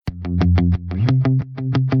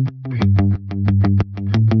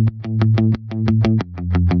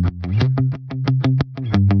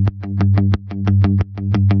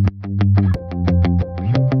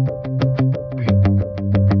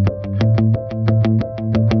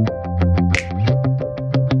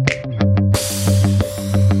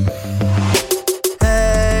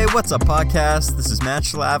What's up, podcast? This is Matt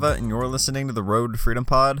Shalava, and you're listening to the Road to Freedom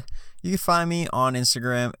Pod. You can find me on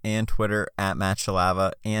Instagram and Twitter at Matt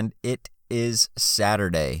Shalava, and it is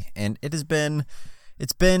Saturday, and it's been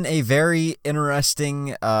a very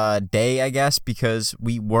interesting day, I guess, because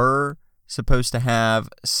we were supposed to have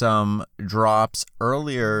some drops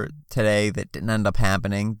earlier today that didn't end up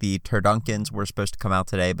happening. The Turdunkins were supposed to come out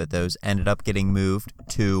today, but those ended up getting moved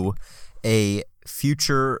to a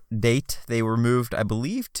future date. They were moved, I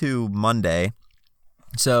believe, to Monday.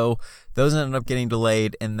 So those ended up getting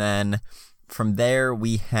delayed, and then from there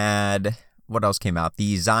we had, what else came out?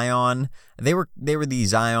 The Zion. They were the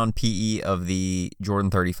Zion PE of the Jordan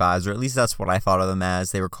 35s, or at least that's what I thought of them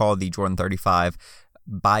as. They were called the Jordan 35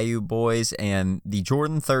 Bayou Boys, and the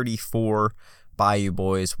Jordan 34 Bayou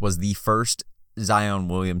Boys was the first Zion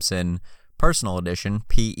Williamson personal edition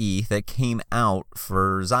PE that came out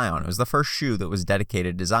for Zion. It was the first shoe that was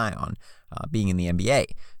dedicated to Zion, being in the NBA.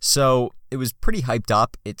 So it was pretty hyped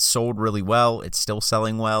up. It sold really well. It's still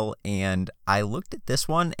selling well. And I looked at this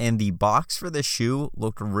one, and the box for the shoe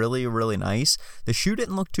looked really, really nice. The shoe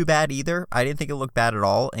didn't look too bad either. I didn't think it looked bad at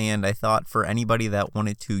all. And I thought for anybody that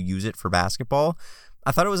wanted to use it for basketball,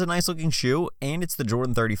 I thought it was a nice looking shoe. And it's the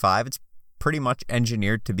Jordan 35. It's pretty much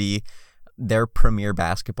engineered to be their premier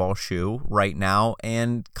basketball shoe right now,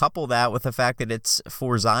 and couple that with the fact that it's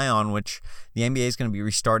for Zion, which the NBA is going to be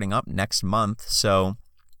restarting up next month. So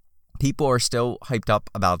people are still hyped up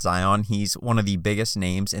about Zion. He's one of the biggest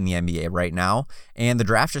names in the NBA right now, and the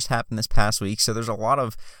draft just happened this past week, so there's a lot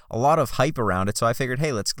of hype around it. So I figured,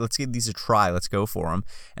 hey, let's give these a try. Let's go for them.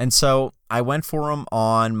 And so I went for them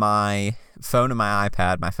on my phone and my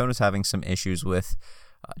iPad. My phone was having some issues with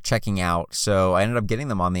checking out, so I ended up getting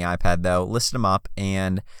them on the iPad though, listed them up,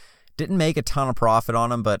 and didn't make a ton of profit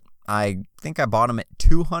on them, but I think I bought them at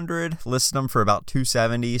 $200, listed them for about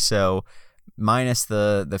 $270, so minus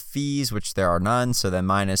the fees, which there are none, so then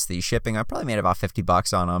minus the shipping, I probably made about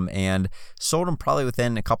 $50 on them, and sold them probably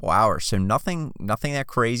within a couple hours. So nothing that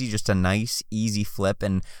crazy, just a nice easy flip.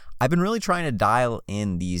 And I've been really trying to dial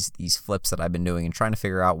in these flips that I've been doing and trying to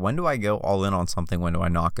figure out, when do I go all in on something, when do I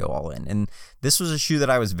not go all in. And this was a shoe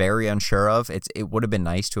that I was very unsure of. It would have been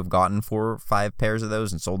nice to have gotten 4 or 5 pairs of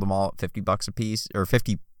those and sold them all at $50 a piece, or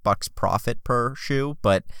 $50 profit per shoe,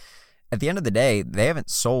 but at the end of the day, they haven't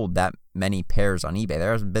sold that many pairs on eBay.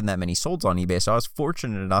 There hasn't been that many solds on eBay, so I was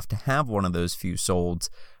fortunate enough to have one of those few solds.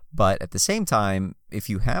 But at the same time, if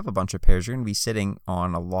you have a bunch of pairs, you're going to be sitting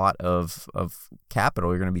on a lot of capital.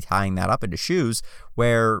 You're going to be tying that up into shoes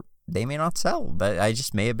where they may not sell. But I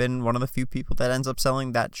just may have been one of the few people that ends up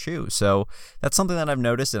selling that shoe. So that's something that I've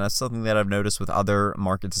noticed, and that's something that I've noticed with other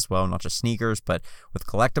markets as well, not just sneakers, but with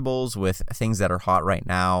collectibles, with things that are hot right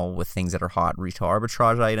now, with things that are hot retail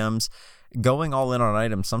arbitrage items. Going all in on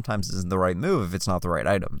items sometimes isn't the right move if it's not the right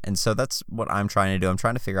item. And so that's what I'm trying to do. I'm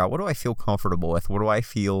trying to figure out, what do I feel comfortable with? What do I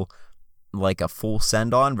feel like a full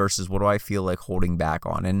send on versus what do I feel like holding back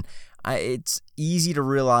on? And it's easy to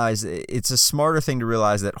realize, it's a smarter thing to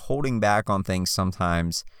realize that holding back on things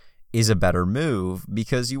sometimes is a better move,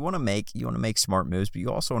 because you want to make smart moves, but you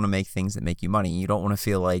also want to make things that make you money. You don't want to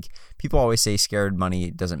feel like, people always say scared money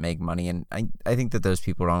doesn't make money, and I think that those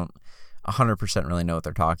people don't 100% really know what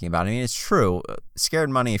they're talking about. I mean, it's true.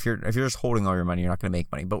 Scared money, if you're just holding all your money, you're not going to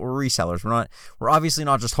make money. But we're resellers. We're obviously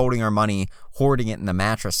not just holding our money, hoarding it in the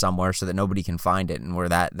mattress somewhere so that nobody can find it, and we're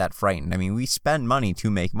that frightened. I mean, we spend money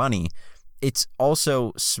to make money. It's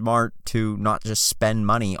also smart to not just spend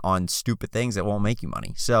money on stupid things that won't make you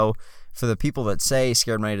money. So for the people that say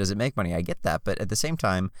scared money doesn't make money, I get that. But at the same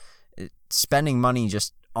time, spending money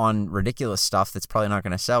just on ridiculous stuff that's probably not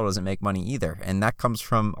going to sell doesn't make money either. And that comes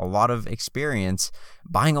from a lot of experience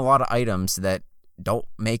buying a lot of items that don't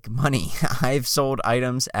make money. I've sold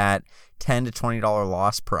items at $10 to $20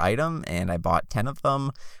 loss per item, and I bought 10 of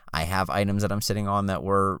them. I have items that I'm sitting on that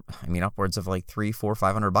were, upwards of like $300,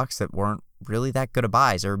 $400, $500 that weren't really that good of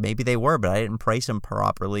buys, or maybe they were, but I didn't price them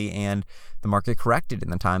properly, and the market corrected in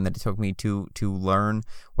the time that it took me to learn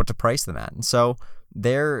what to price them at. And so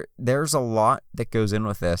there's a lot that goes in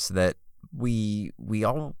with this that we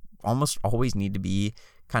all almost always need to be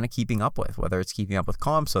kind of keeping up with, whether it's keeping up with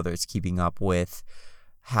comps, whether it's keeping up with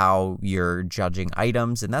how you're judging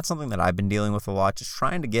items. And that's something that I've been dealing with a lot, just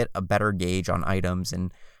trying to get a better gauge on items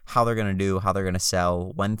and how they're going to do, how they're going to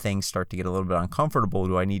sell. When things start to get a little bit uncomfortable,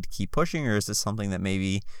 do I need to keep pushing, or is this something that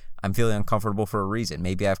maybe I'm feeling uncomfortable for a reason?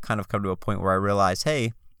 Maybe I've kind of come to a point where I realize,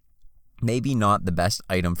 hey, maybe not the best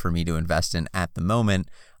item for me to invest in at the moment.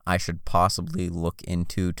 I should possibly look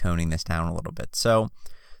into toning this down a little bit. So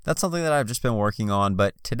that's something that I've just been working on,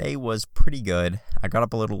 but today was pretty good. I got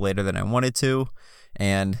up a little later than I wanted to,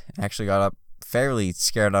 and actually got up fairly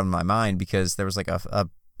scared out of my mind because there was like a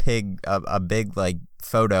big like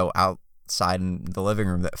photo outside in the living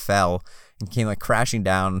room that fell and came like crashing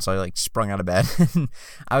down. So I like sprung out of bed.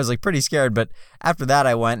 I was like pretty scared. But after that,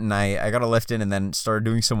 I went and I got a lift in and then started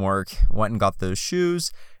doing some work, went and got those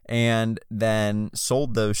shoes and then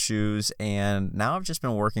sold those shoes. And now I've just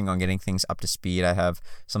been working on getting things up to speed. I have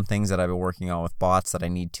some things that I've been working on with bots that I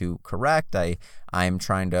need to correct. I'm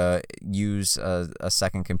trying to use a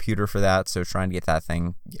second computer for that. So trying to get that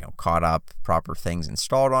thing, caught up, proper things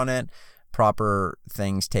installed on it, proper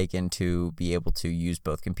things taken to be able to use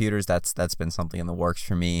both computers. That's been something in the works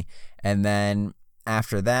for me. And then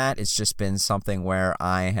after that, it's just been something where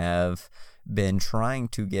I have been trying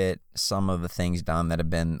to get some of the things done that have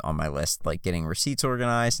been on my list, like getting receipts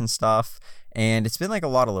organized and stuff. And it's been like a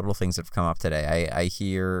lot of little things that have come up today. I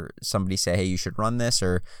hear somebody say, hey, you should run this,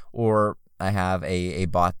 or I have a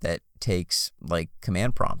bot that takes like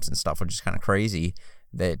command prompts and stuff, which is kind of crazy.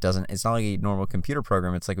 It's not like a normal computer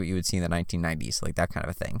program. It's like what you would see in the 1990s, like that kind of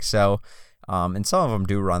a thing. So, and some of them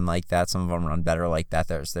do run like that. Some of them run better like that.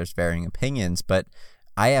 There's varying opinions, but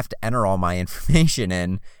I have to enter all my information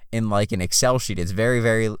in like an Excel sheet. It's very,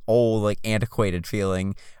 very old, like antiquated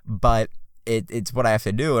feeling, but it's what I have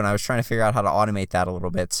to do. And I was trying to figure out how to automate that a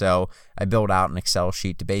little bit. So I built out an Excel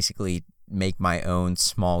sheet to basically make my own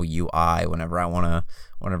small UI whenever I want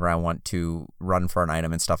to run for an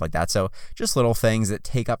item and stuff like that. So just little things that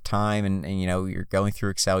take up time and you're going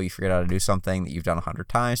through Excel, you forget how to do something that you've done 100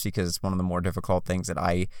 times because it's one of the more difficult things that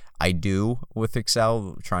I do with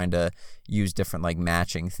Excel, trying to use different like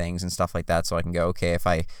matching things and stuff like that. So I can go, okay, if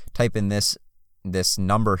I type in this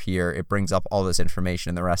number here, it brings up all this information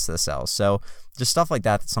in the rest of the cells. So just stuff like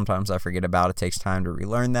that sometimes I forget about. It takes time to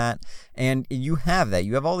relearn that. And you have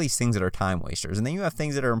all these things that are time wasters. And then you have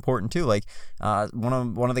things that are important too. Like one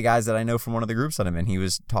of the guys that I know from one of the groups that I'm in, he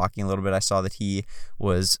was talking a little bit. I saw that he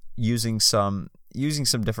was using some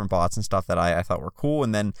different bots and stuff that I thought were cool.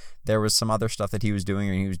 And then there was some other stuff that he was doing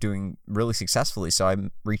and he was doing really successfully. So I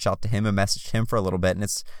reached out to him and messaged him for a little bit. And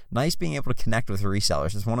it's nice being able to connect with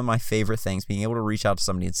resellers. It's one of my favorite things, being able to reach out to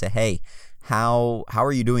somebody and say, hey, how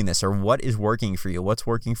are you doing this? Or what is working for you? What's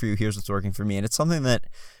working for you? Here's what's working for me. And it's something that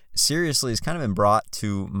seriously has kind of been brought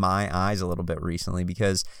to my eyes a little bit recently,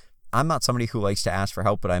 because I'm not somebody who likes to ask for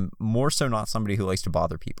help, but I'm more so not somebody who likes to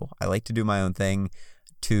bother people. I like to do my own thing.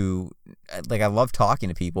 I love talking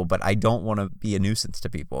to people, but I don't want to be a nuisance to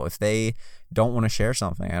people. If they don't want to share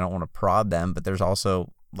something, I don't want to prod them, but there's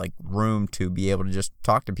also like room to be able to just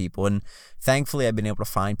talk to people. And thankfully I've been able to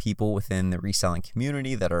find people within the reselling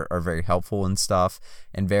community that are very helpful and stuff,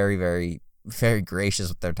 and very, very, very gracious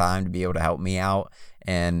with their time to be able to help me out.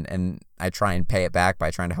 And I try and pay it back by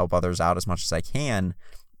trying to help others out as much as I can.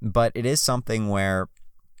 But it is something where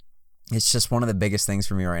it's just one of the biggest things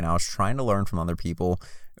for me right now is trying to learn from other people,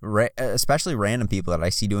 especially random people that I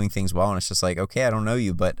see doing things well. And it's just like, okay, I don't know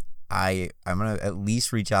you, but I'm going to at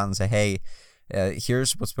least reach out and say, hey,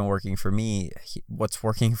 here's what's been working for me. What's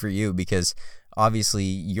working for you? Because obviously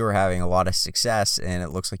you're having a lot of success and it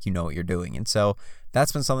looks like you know what you're doing. And so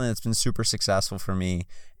that's been something that's been super successful for me,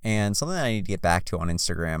 and something that I need to get back to on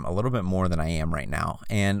Instagram a little bit more than I am right now.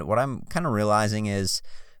 And what I'm kind of realizing is,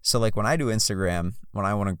 so like when I do Instagram, when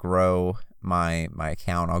I want to grow my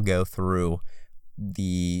account, I'll go through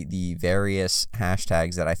the various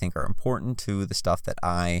hashtags that I think are important to the stuff that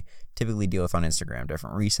I typically deal with on Instagram,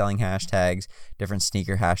 different reselling hashtags, different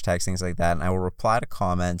sneaker hashtags, things like that. And I will reply to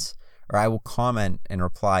comments, or I will comment and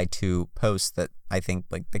reply to posts that I think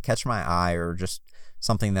like they catch my eye, or just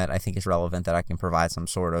something that I think is relevant that I can provide some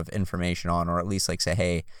sort of information on, or at least like say,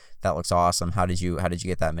 hey, that looks awesome. How did you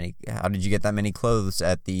get that many clothes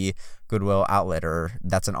at the Goodwill outlet, or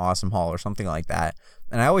that's an awesome haul, or something like that.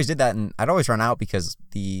 And I always did that, and I'd always run out because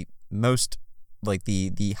the most like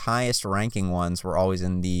the highest ranking ones were always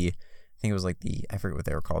in the, I think it was like I forget what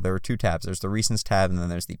they were called. There were two tabs. There's the recents tab, and then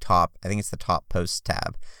there's the top, I think it's the top posts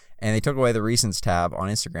tab. And they took away the recents tab on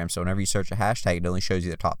Instagram. So whenever you search a hashtag, it only shows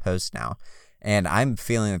you the top posts now. And I'm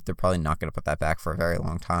feeling that they're probably not going to put that back for a very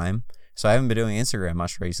long time. So I haven't been doing Instagram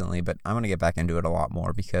much recently, but I'm going to get back into it a lot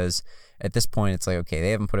more, because at this point it's like, okay,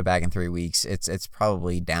 they haven't put it back in 3 weeks. It's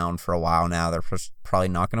probably down for a while now. They're probably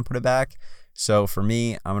not going to put it back. So for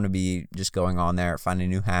me, I'm going to be just going on there,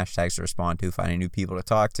 finding new hashtags to respond to, finding new people to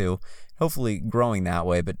talk to, hopefully growing that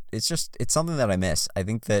way. But it's something that I miss. I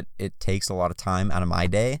think that it takes a lot of time out of my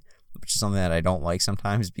day, which is something that I don't like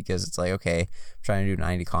sometimes, because it's like, okay, I'm trying to do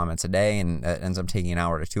 90 comments a day, and that ends up taking an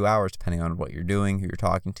hour to 2 hours, depending on what you're doing, who you're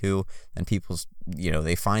talking to, and people's,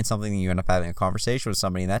 they find something and you end up having a conversation with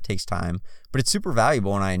somebody, and that takes time, but it's super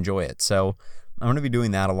valuable and I enjoy it. So I'm going to be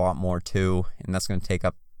doing that a lot more too, and that's going to take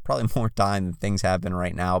up probably more time than things have been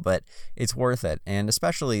right now, but it's worth it. And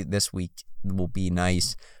especially this week will be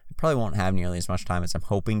nice. I probably won't have nearly as much time as I'm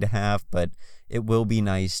hoping to have, but it will be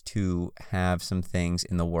nice to have some things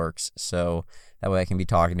in the works. So that way I can be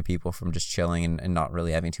talking to people from just chilling and not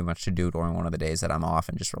really having too much to do during one of the days that I'm off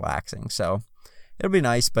and just relaxing. So it'll be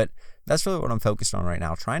nice, but that's really what I'm focused on right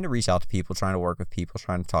now. Trying to reach out to people, trying to work with people,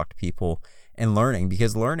 trying to talk to people, and learning,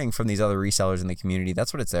 because learning from these other resellers in the community,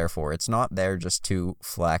 that's what it's there for. It's not there just to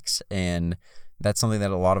flex, and that's something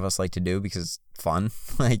that a lot of us like to do because it's fun.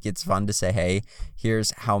 Like, it's fun to say, hey,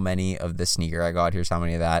 here's how many of this sneaker I got, here's how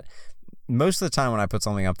many of that. Most of the time when I put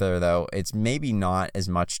something up there, though, it's maybe not as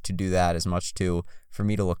much to do that as much to for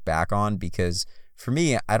me to look back on, because for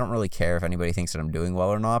me, I don't really care if anybody thinks that I'm doing well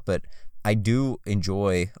or not, but I do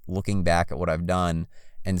enjoy looking back at what I've done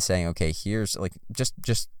and saying, okay, here's like, just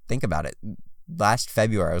think about it. Last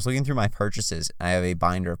February, I was looking through my purchases. I have a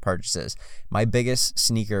binder of purchases. My biggest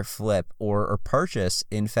sneaker flip or purchase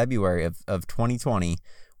in February of 2020,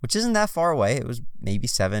 which isn't that far away. It was maybe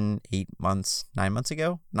 9 months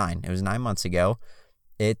ago. It was 9 months ago.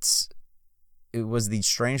 It was the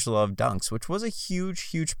Strangelove Dunks, which was a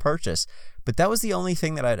huge purchase. But that was the only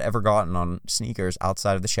thing that I'd ever gotten on sneakers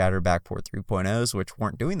outside of the Shattered Backport 3.0s, which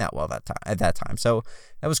weren't doing that well at that time. So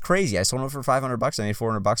that was crazy. I sold them for $500. I made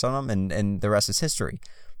 $400 on them, and the rest is history.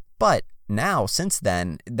 But now, since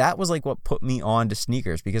then, that was like what put me on to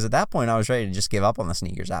sneakers, because at that point I was ready to just give up on the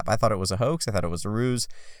sneakers app. I thought it was a hoax. I thought it was a ruse.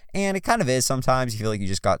 And it kind of is sometimes. You feel like you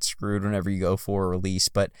just got screwed whenever you go for a release.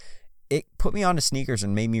 But it put me onto sneakers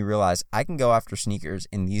and made me realize I can go after sneakers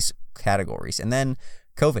in these categories. And then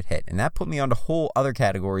COVID hit, and that put me onto whole other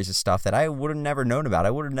categories of stuff that I would have never known about.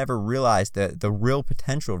 I would have never realized the real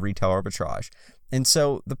potential of retail arbitrage. And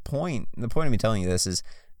so the point of me telling you this is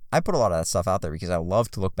I put a lot of that stuff out there because I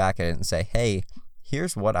love to look back at it and say, hey,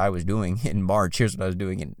 here's what I was doing in March. Here's what I was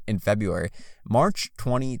doing in February. March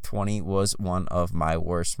 2020 was one of my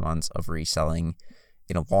worst months of reselling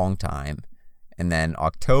in a long time. And then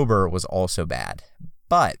October was also bad.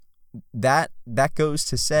 But that goes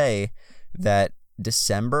to say that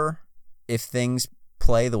December, if things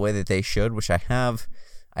play the way that they should, which I have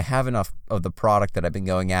enough of the product that I've been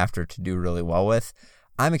going after to do really well with,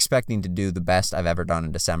 I'm expecting to do the best I've ever done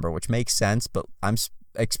in December, which makes sense, but I'm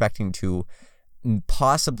expecting to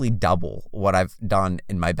possibly double what I've done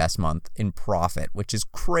in my best month in profit, which is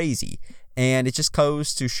crazy. And it just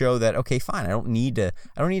goes to show that, okay, fine, I don't need to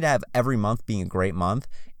have every month being a great month.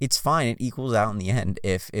 It's fine. It equals out in the end.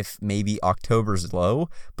 If maybe October's low,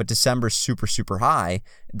 but December's super high,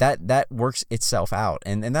 that works itself out.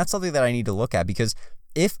 And that's something that I need to look at, because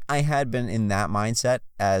if I had been in that mindset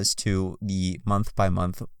as to the month by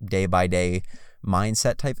month, day by day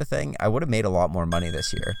mindset type of thing, I would have made a lot more money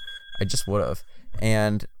this year. I just would have.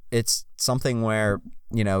 And it's something where,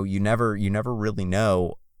 you never really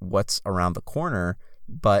know what's around the corner.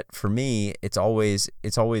 But for me, it's always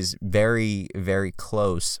very, very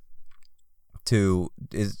close to,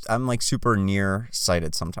 I'm like super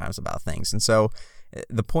nearsighted sometimes about things. And so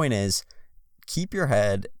the point is, keep your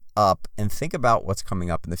head up and think about what's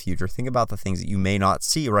coming up in the future. Think about the things that you may not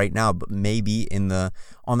see right now, but maybe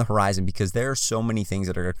on the horizon, because there are so many things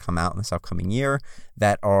that are going to come out in this upcoming year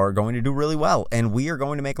that are going to do really well, and we are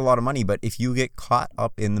going to make a lot of money. But if you get caught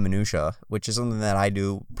up in the minutia, which is something that I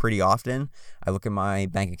do pretty often, I look at my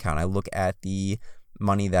bank account, I look at the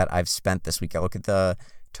money that I've spent this week, I look at the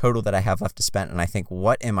total that I have left to spend, and I think,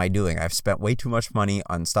 what am I doing? I've spent way too much money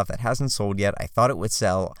on stuff that hasn't sold yet. I thought it would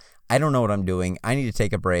sell. I don't know what I'm doing. I need to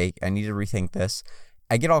take a break. I need to rethink this.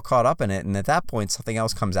 I get all caught up in it, and at that point, something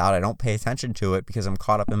else comes out. I don't pay attention to it because I'm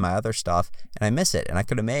caught up in my other stuff, and I miss it. And I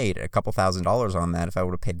could have made a couple $1,000s on that if I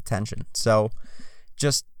would have paid attention. So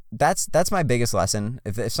just that's my biggest lesson.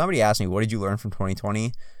 If somebody asks me, what did you learn from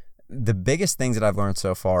 2020? The biggest things that I've learned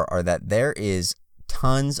so far are that there is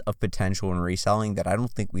tons of potential in reselling that I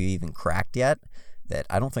don't think we've even cracked yet, that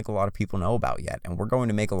I don't think a lot of people know about yet. And we're going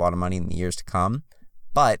to make a lot of money in the years to come.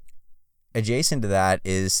 But adjacent to that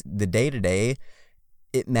is the day-to-day.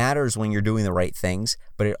 It matters when you're doing the right things,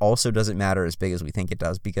 but it also doesn't matter as big as we think it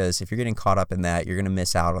does, because if you're getting caught up in that, you're going to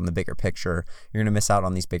miss out on the bigger picture. You're going to miss out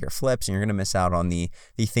on these bigger flips, and you're going to miss out on the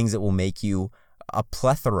things that will make you a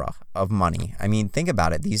plethora of money. I mean, think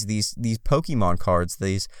about it. These Pokemon cards,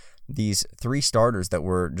 these 3 starters that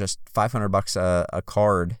were just $500 a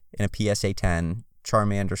card in a PSA 10,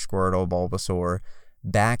 Charmander, Squirtle, Bulbasaur,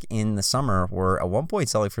 back in the summer, were at one point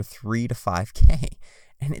selling for $3,000 to $5,000.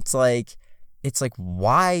 And it's like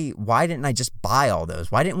why didn't I just buy all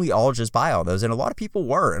those? Why didn't we all just buy all those? And a lot of people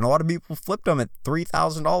were, and a lot of people flipped them at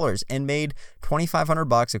 $3,000 and made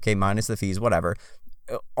 $2,500, okay, minus the fees, whatever,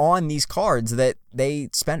 on these cards that they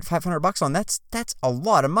spent $500 on. That's a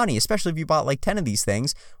lot of money, especially if you bought like 10 of these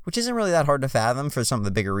things, which isn't really that hard to fathom for some of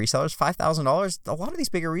the bigger resellers. $5,000, a lot of these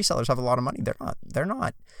bigger resellers have a lot of money. They're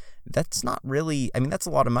not, that's not really, I mean, that's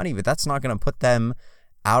a lot of money, but that's not going to put them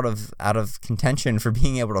out of contention for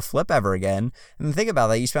being able to flip ever again. And think about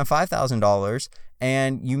that. You spent $5,000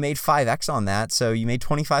 and you made 5x on that. So you made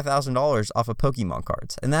 $25,000 off of Pokemon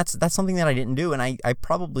cards. And that's something that I didn't do. And I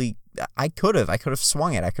could have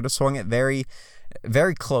swung it. I could have swung it very,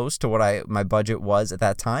 very close to what my budget was at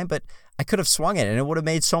that time, but I could have swung it and it would have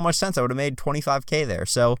made so much sense. I would have made $25K there.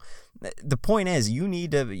 So the point is, you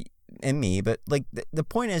need to, and me, but like the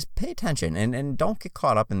point is, pay attention and don't get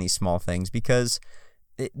caught up in these small things, because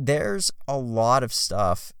there's a lot of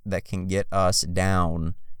stuff that can get us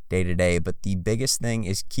down day to day, but the biggest thing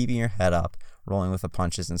is keeping your head up, rolling with the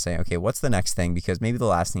punches, and saying, okay, what's the next thing? Because maybe the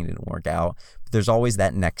last thing didn't work out, but there's always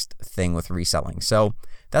that next thing with reselling. So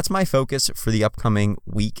that's my focus for the upcoming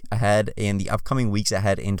week ahead and the upcoming weeks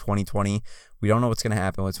ahead in 2020. We don't know what's going to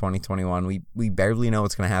happen with 2021. We barely know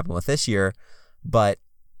what's going to happen with this year, but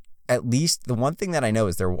at least the one thing that I know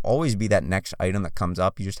is there will always be that next item that comes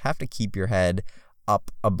up. You just have to keep your head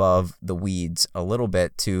up above the weeds a little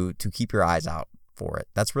bit to keep your eyes out for it.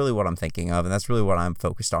 That's really what I'm thinking of, and that's really what I'm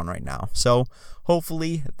focused on right now. So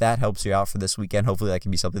hopefully that helps you out for this weekend. Hopefully that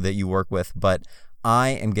can be something that you work with, but I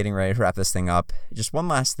am getting ready to wrap this thing up. Just one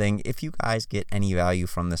last thing. If you guys get any value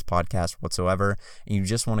from this podcast whatsoever, and you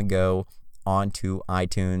just want to go onto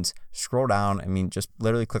iTunes, scroll down. I mean, just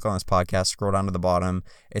literally click on this podcast, scroll down to the bottom.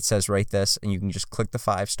 It says rate this, and you can just click the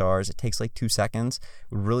 5 stars. It takes like 2 seconds.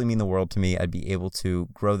 It would really mean the world to me. I'd be able to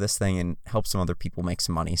grow this thing and help some other people make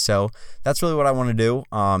some money. So that's really what I want to do.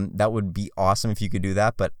 That would be awesome if you could do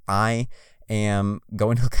that, but I am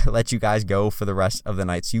going to let you guys go for the rest of the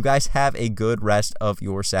night. So you guys have a good rest of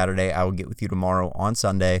your Saturday. I will get with you tomorrow on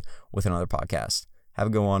Sunday with another podcast. Have a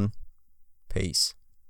good one. Peace.